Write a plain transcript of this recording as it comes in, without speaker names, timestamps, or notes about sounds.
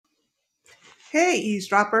Hey,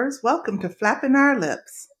 eavesdroppers, welcome to Flapping Our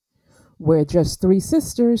Lips. We're just three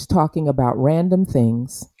sisters talking about random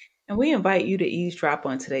things. And we invite you to eavesdrop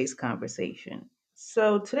on today's conversation.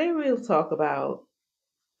 So, today we'll talk about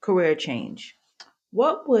career change.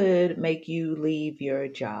 What would make you leave your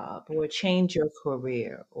job or change your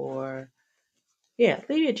career or, yeah,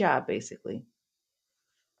 leave your job basically?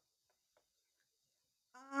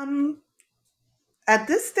 Um, at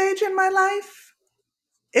this stage in my life,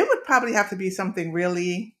 it would probably have to be something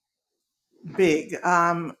really big.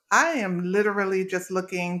 I am literally just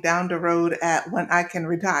looking down the road at when I can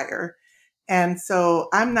retire. And so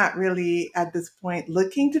I'm not really at this point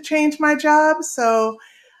looking to change my job. So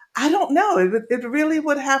I don't know. It really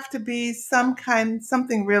would have to be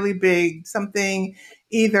something really big, something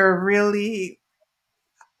either really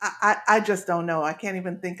I just don't know. I can't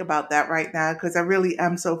even think about that right now because I really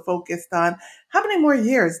am so focused on how many more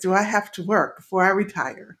years do I have to work before I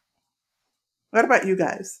retire? What about you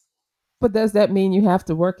guys? But does that mean you have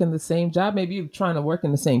to work in the same job? Maybe you're trying to work in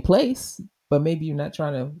the same place, but maybe you're not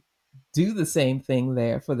trying to do the same thing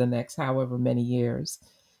there for the next however many years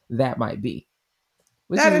that might be,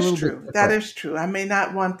 which That is a is little bit true. That different. is true. I may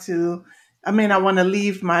not want to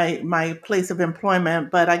leave my place of employment,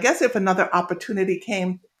 but I guess if another opportunity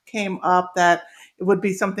came up that it would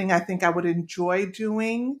be something I think I would enjoy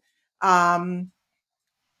doing. Um,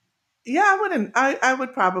 Yeah, I wouldn't. I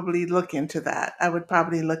would probably look into that. I would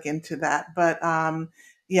probably look into that. But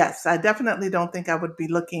yes, I definitely don't think I would be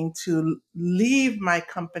looking to leave my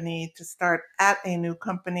company to start at a new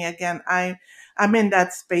company again. I'm in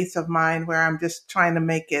that space of mind where I'm just trying to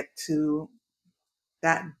make it to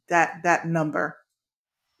that number.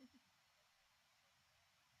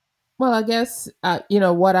 Well, I guess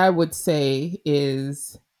what I would say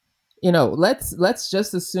is, let's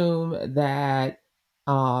just assume that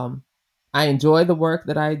um, I enjoy the work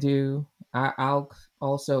that I do. I'll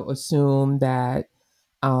also assume that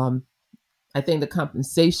um, I think the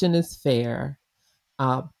compensation is fair.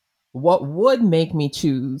 Uh, what would make me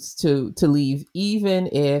choose to leave, even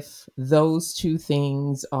if those two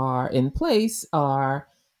things are in place, are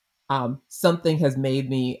something has made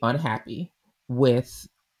me unhappy with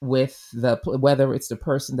the whether it's the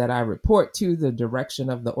person that I report to, the direction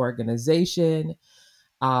of the organization.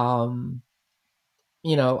 Um,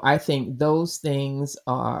 I think those things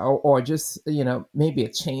are, or just, maybe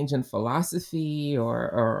a change in philosophy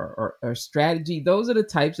or strategy. Those are the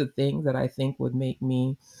types of things that I think would make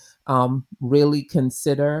me really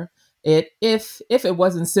consider it, if it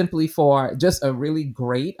wasn't simply for just a really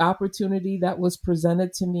great opportunity that was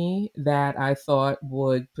presented to me that I thought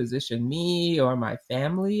would position me or my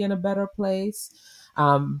family in a better place.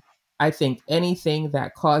 Um, I think anything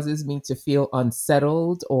that causes me to feel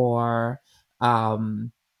unsettled or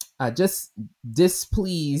um, just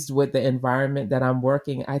displeased with the environment that I'm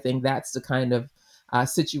working, I think that's the kind of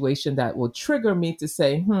situation that will trigger me to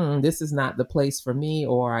say, this is not the place for me,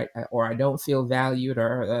 or I don't feel valued,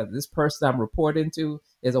 or this person I'm reporting to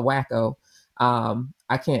is a wacko.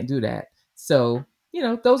 I can't do that. So,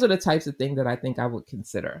 those are the types of things that I think I would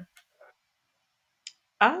consider.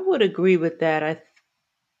 I would agree with that.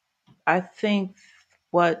 I think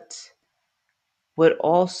what would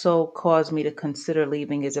also cause me to consider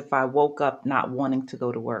leaving is if I woke up not wanting to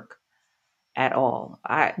go to work at all.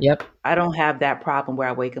 Yep. I don't have that problem where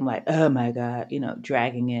I wake up like, oh my God,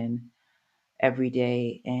 dragging in every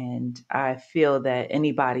day. And I feel that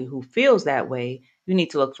anybody who feels that way, you need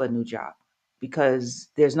to look for a new job because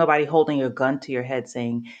there's nobody holding your gun to your head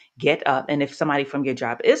saying, get up. And if somebody from your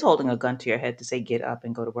job is holding a gun to your head to say, get up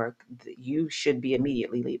and go to work, you should be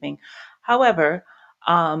immediately leaving. However,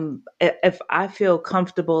 if I feel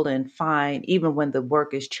comfortable and fine, even when the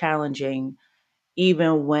work is challenging,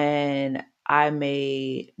 even when I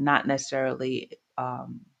may not necessarily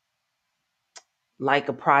like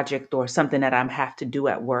a project or something that I have to do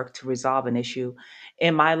at work to resolve an issue.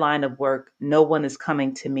 In my line of work, no one is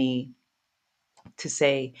coming to me to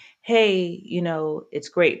say, hey, it's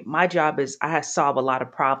great. My job is solve a lot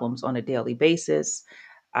of problems on a daily basis.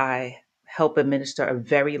 I help administer a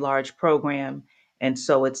very large program. And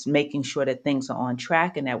so it's making sure that things are on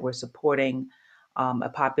track and that we're supporting a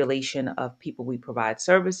population of people we provide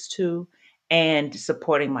service to and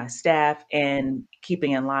supporting my staff and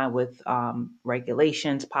keeping in line with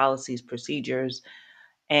regulations, policies, procedures,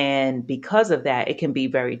 and because of that, it can be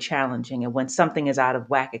very challenging. And when something is out of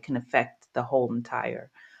whack, it can affect the whole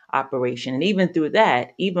entire operation. And even through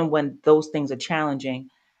that, even when those things are challenging,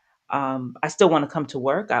 I still want to come to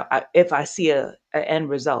work. If I see a end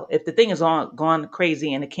result, if the thing is on gone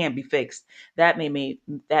crazy and it can't be fixed, that may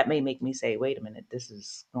make me say, wait a minute, this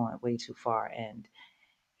is going way too far. And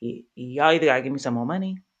Y'all either gotta give me some more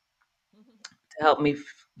money to help me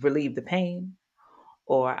relieve the pain,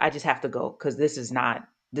 or I just have to go because this is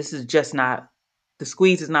just not, the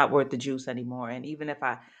squeeze is not worth the juice anymore. And even if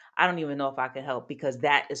I don't even know if I can help because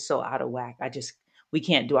that is so out of whack. We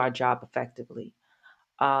can't do our job effectively.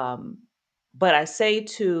 Um, but I say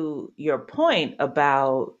to your point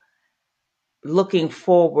about looking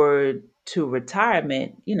forward to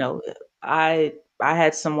retirement, I I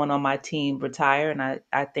had someone on my team retire, and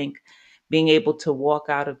I think being able to walk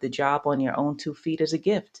out of the job on your own 2 feet is a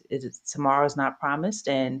gift. Tomorrow's not promised,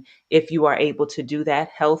 and if you are able to do that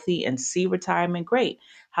healthy and see retirement, great.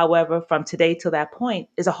 However, from today till that point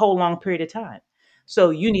is a whole long period of time.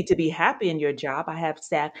 So you need to be happy in your job. I have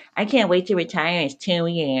staff, I can't wait to retire. It's 2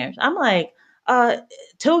 years. I'm like,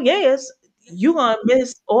 2 years? You gonna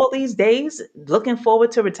miss all these days looking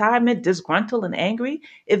forward to retirement, disgruntled and angry?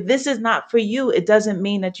 If this is not for you, it doesn't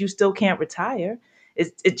mean that you still can't retire.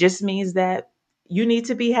 It just means that you need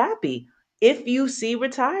to be happy. If you see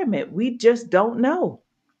retirement, we just don't know.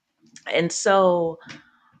 And so,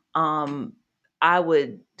 um, I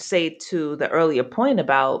would say to the earlier point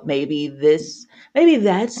about maybe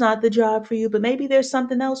that's not the job for you, but maybe there's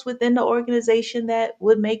something else within the organization that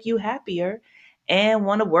would make you happier and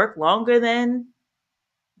want to work longer than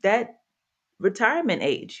that retirement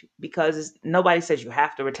age, because nobody says you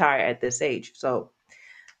have to retire at this age. So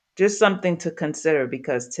just something to consider,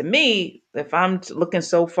 because to me, if I'm looking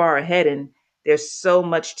so far ahead and there's so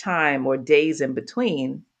much time or days in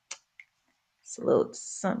between, it's a little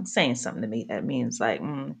saying something to me that means like,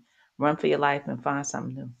 run for your life and find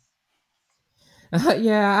something new.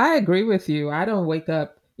 Yeah, I agree with you. I don't wake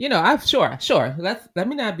up, I'm sure. Let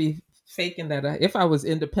me not be faking that. If I was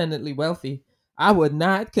independently wealthy, I would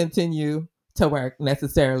not continue to work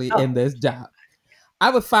necessarily in Oh, this job. I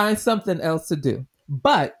would find something else to do.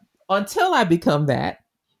 But until I become that,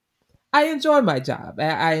 I enjoy my job.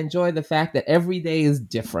 I enjoy the fact that every day is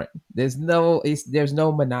different. There's no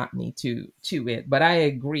monotony to it. But I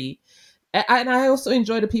agree, and I also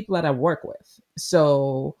enjoy the people that I work with.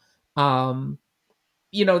 So, um,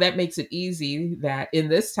 that makes it easy that in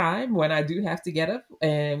this time when I do have to get up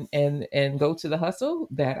and go to the hustle,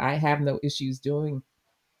 that I have no issues doing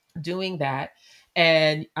that.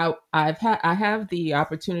 And I have the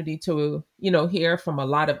opportunity to hear from a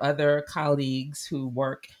lot of other colleagues who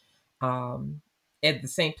work um, at the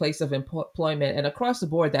same place of employment, and across the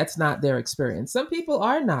board that's not their experience. Some people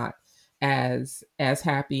are not as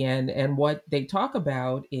happy, and what they talk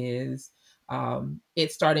about is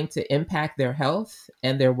it's starting to impact their health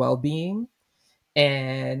and their well-being,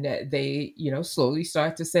 and they slowly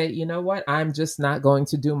start to say, you know what, I'm just not going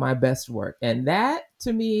to do my best work. And that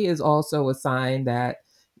to me is also a sign that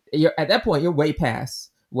you're at that point, you're way past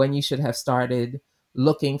when you should have started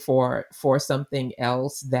looking for something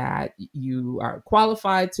else that you are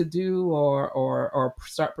qualified to do, or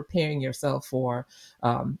start preparing yourself for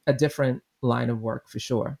a different line of work for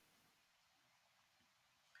sure.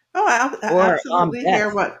 Oh, I or absolutely death.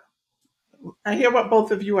 hear what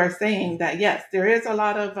both of you are saying. That yes, there's a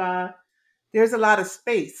lot of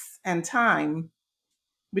space and time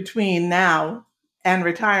between now and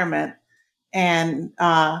retirement, and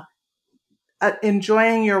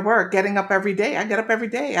enjoying your work, getting up every day. I get up every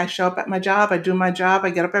day. I show up at my job. I do my job. I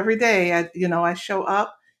get up every day. I show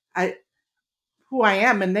up. I Who I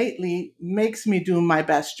am innately makes me do my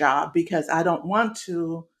best job because I don't want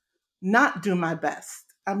to not do my best.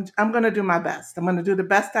 I'm going to do my best. I'm going to do the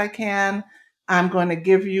best I can. I'm going to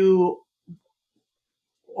give you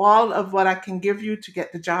all of what I can give you to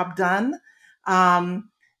get the job done. Um,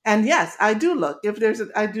 and yes, I do look.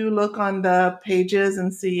 I do look on the pages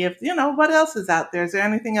and see if what else is out there. Is there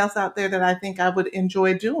anything else out there that I think I would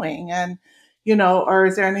enjoy doing, and or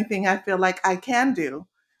is there anything I feel like I can do?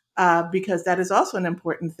 Because that is also an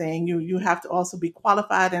important thing. You have to also be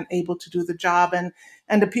qualified and able to do the job,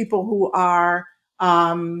 and the people who are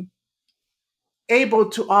um, able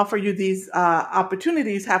to offer you these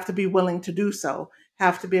opportunities have to be willing to do so,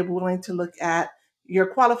 have to be willing to look at your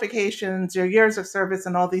qualifications, your years of service,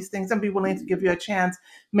 and all these things, and be willing to give you a chance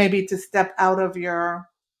maybe to step out of your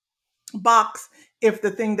box if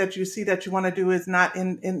the thing that you see that you want to do is not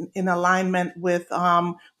in alignment with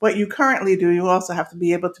what you currently do. You also have to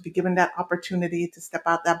be able to be given that opportunity to step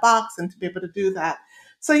out that box and to be able to do that.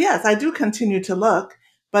 So yes, I do continue to look,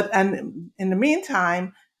 but and in the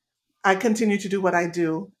meantime, I continue to do what I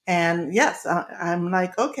do. And yes, I'm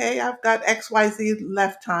like, okay, I've got XYZ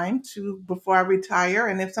left time to before I retire.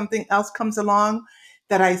 And if something else comes along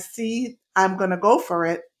that I see, I'm going to go for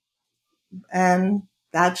it. And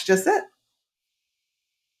that's just it.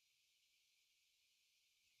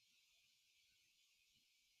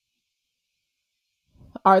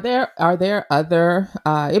 Are there other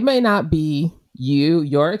it may not be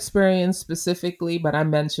your experience specifically, but I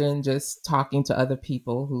mentioned just talking to other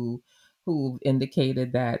people who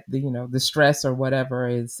indicated that the stress or whatever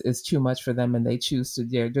is too much for them, and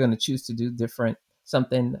they're going to choose to do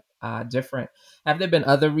something different. Have there been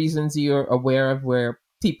other reasons you're aware of where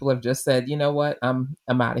people have just said, you know what, I'm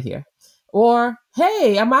out of here, or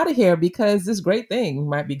hey, I'm out of here because this great thing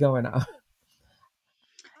might be going on?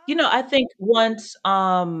 I think once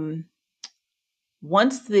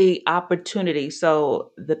the opportunity,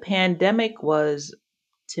 so the pandemic was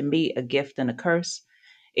to me a gift and a curse.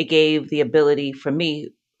 It gave the ability for me,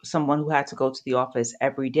 someone who had to go to the office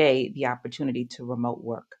every day, the opportunity to remote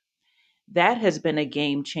work. That has been a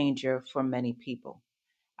game changer for many people.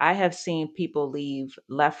 I have seen people leave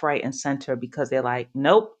left, right, and center because they're like,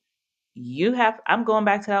 nope, I'm going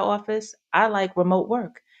back to that office. I like remote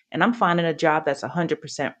work. And I'm finding a job that's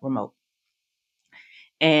 100% remote.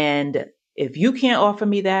 And if you can't offer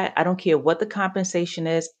me that, I don't care what the compensation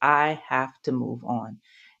is, I have to move on.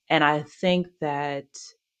 And I think that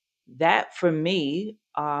for me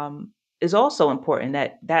is also important,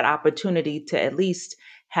 that opportunity to at least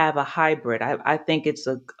have a hybrid. I think it's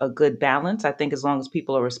a good balance. I think as long as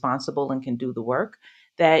people are responsible and can do the work,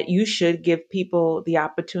 that you should give people the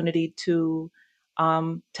opportunity to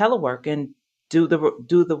telework and do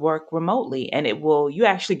the work remotely, and you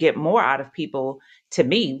actually get more out of people, to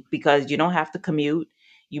me, because you don't have to commute.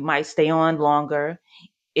 You might stay on longer.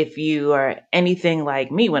 If you are anything like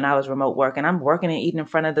me, when I was remote working, I'm working and eating in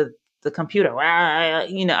front of the computer.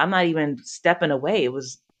 I'm not even stepping away. It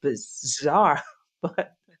was bizarre.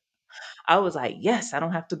 But I was like, yes, I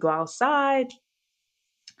don't have to go outside.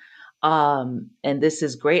 And this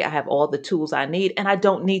is great. I have all the tools I need, and I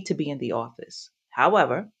don't need to be in the office.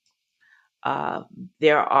 However, uh,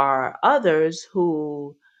 there are others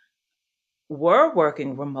who were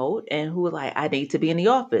working remote and who were like, I need to be in the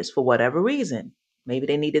office for whatever reason. Maybe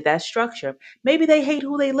they needed that structure. Maybe they hate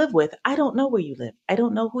who they live with. I don't know where you live. I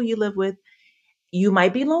don't know who you live with. You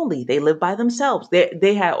might be lonely. They live by themselves.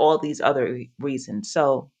 They had all these other reasons.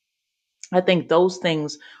 So I think those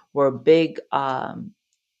things were big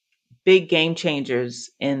game changers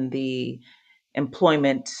in the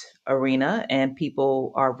employment arena, and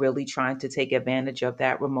people are really trying to take advantage of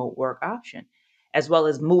that remote work option, as well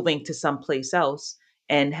as moving to someplace else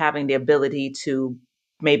and having the ability to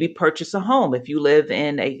maybe purchase a home. If you live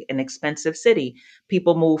in an expensive city,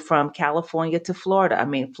 people move from California to Florida. I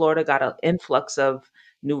mean, Florida got an influx of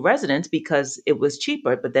new residents because it was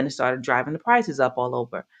cheaper, but then it started driving the prices up all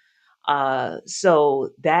over.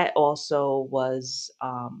 So that also was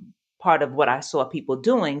part of what I saw people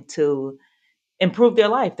doing to improve their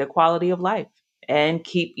life, their quality of life, and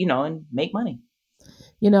and make money.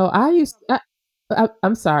 I used.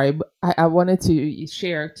 I'm sorry, but I wanted to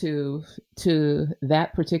share to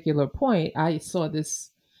that particular point. I saw this,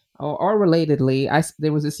 or relatedly,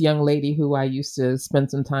 there was this young lady who I used to spend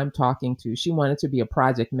some time talking to. She wanted to be a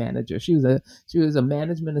project manager. She was a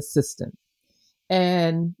management assistant,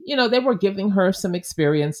 and they were giving her some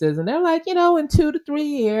experiences, and they're like, in 2 to 3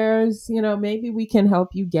 years, maybe we can help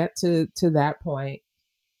you get to that point.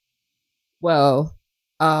 Well,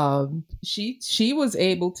 she was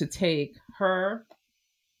able to take her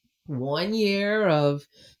 1 year of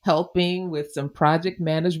helping with some project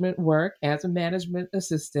management work as a management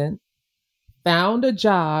assistant, found a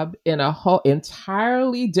job in a whole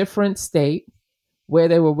entirely different state where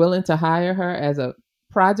they were willing to hire her as a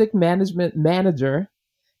project management manager.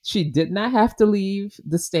 She did not have to leave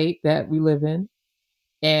the state that we live in,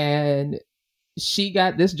 and she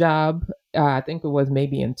got this job. I think it was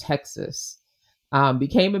maybe in Texas.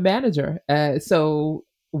 Became a manager. So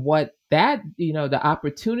what that the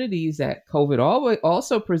opportunities that COVID always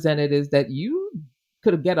also presented is that you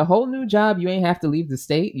could get a whole new job. You ain't have to leave the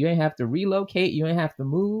state. You ain't have to relocate. You ain't have to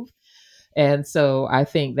move. And so I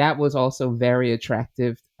think that was also very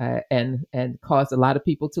attractive, and caused a lot of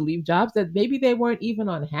people to leave jobs that maybe they weren't even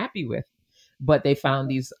unhappy with, but they found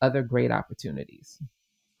these other great opportunities.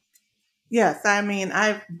 Yes, I mean,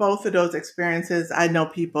 I've both of those experiences. I know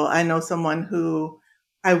people. I know someone who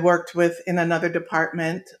I worked with in another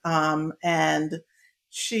department, and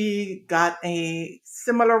she got a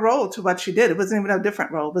similar role to what she did. It wasn't even a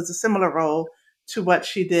different role; it was a similar role to what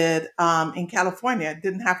she did in California.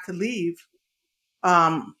 Didn't have to leave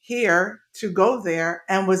here to go there,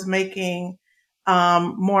 and was making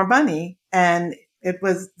more money, and it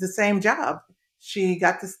was the same job. She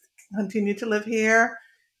got to continue to live here,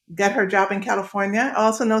 get her job in California. I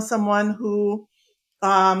also know someone who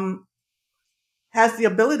has the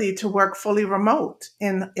ability to work fully remote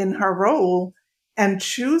in her role, and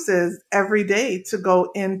chooses every day to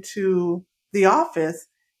go into the office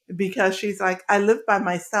because she's like, I live by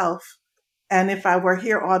myself. And if I were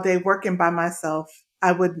here all day working by myself,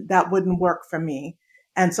 that wouldn't work for me.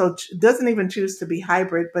 And so doesn't even choose to be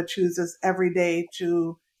hybrid, but chooses every day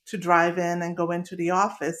to drive in and go into the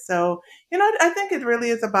office. So, I think it really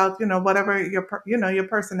is about, whatever your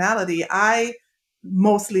personality. I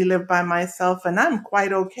mostly live by myself and I'm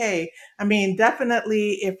quite okay. I mean,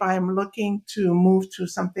 definitely if I'm looking to move to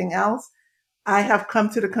something else, I have come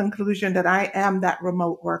to the conclusion that I am that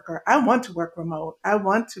remote worker. I want to work remote. I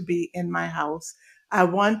want to be in my house. I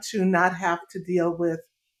want to not have to deal with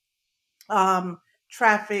um,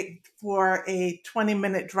 traffic for a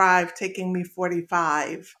 20-minute drive taking me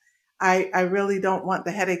 45. I really don't want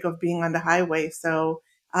the headache of being on the highway. So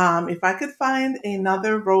if I could find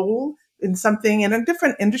another role in something in a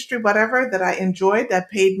different industry, whatever, that I enjoyed,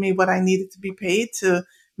 that paid me what I needed to be paid to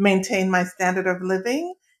maintain my standard of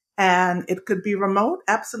living, and it could be remote,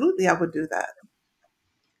 absolutely, I would do that.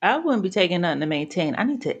 I wouldn't be taking nothing to maintain. I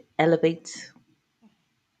need to elevate.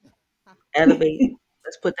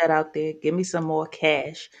 Let's put that out there. Give me some more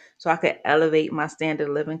cash so I could elevate my standard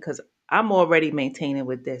of living because I'm already maintaining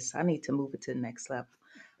with this. I need to move it to the next level.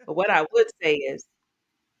 But what I would say is,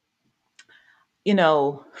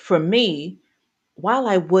 for me, while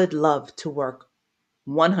I would love to work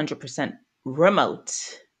 100%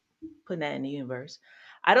 remote, putting that in the universe,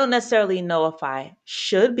 I don't necessarily know if I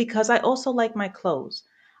should because I also like my clothes.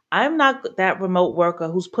 I'm not that remote worker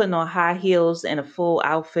who's putting on high heels and a full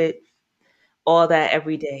outfit, all that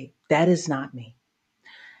every day. That is not me.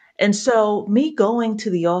 And so, me going to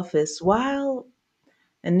the office, while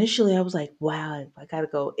initially I was like, wow, I gotta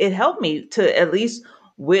go, it helped me to at least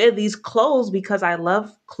wear these clothes because I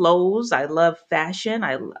love clothes. I love fashion.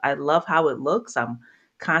 I love how it looks. I'm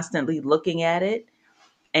constantly looking at it.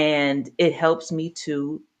 And it helps me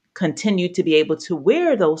to continue to be able to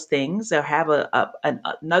wear those things or have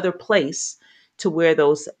another place to wear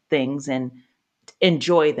those things and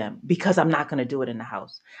enjoy them because I'm not going to do it in the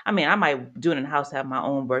house. I mean, I might do it in the house, have my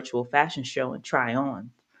own virtual fashion show and try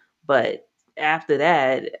on. But after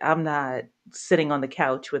that, I'm not sitting on the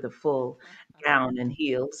couch with a full gown and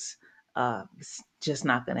heels. It's just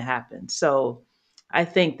not going to happen. So I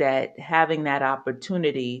think that having that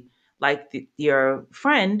opportunity, like your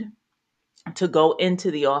friend, to go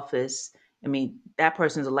into the office, I mean, that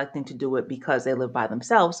person's electing to do it because they live by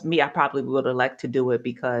themselves. Me, I probably would elect to do it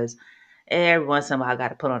because every once in a while I got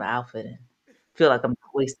to put on an outfit and feel like I'm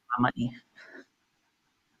wasting my money.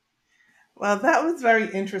 Well, that was very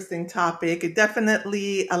interesting topic. It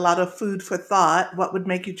definitely a lot of food for thought. What would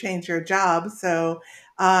make you change your job? So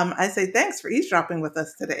I say thanks for eavesdropping with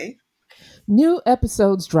us today. New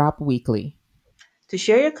episodes drop weekly. To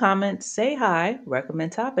share your comments, say hi,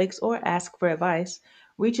 recommend topics, or ask for advice,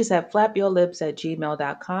 reach us at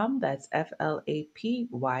flapyourlips@gmail.com. That's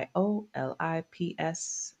FLAPYOLIPS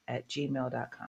at gmail.com.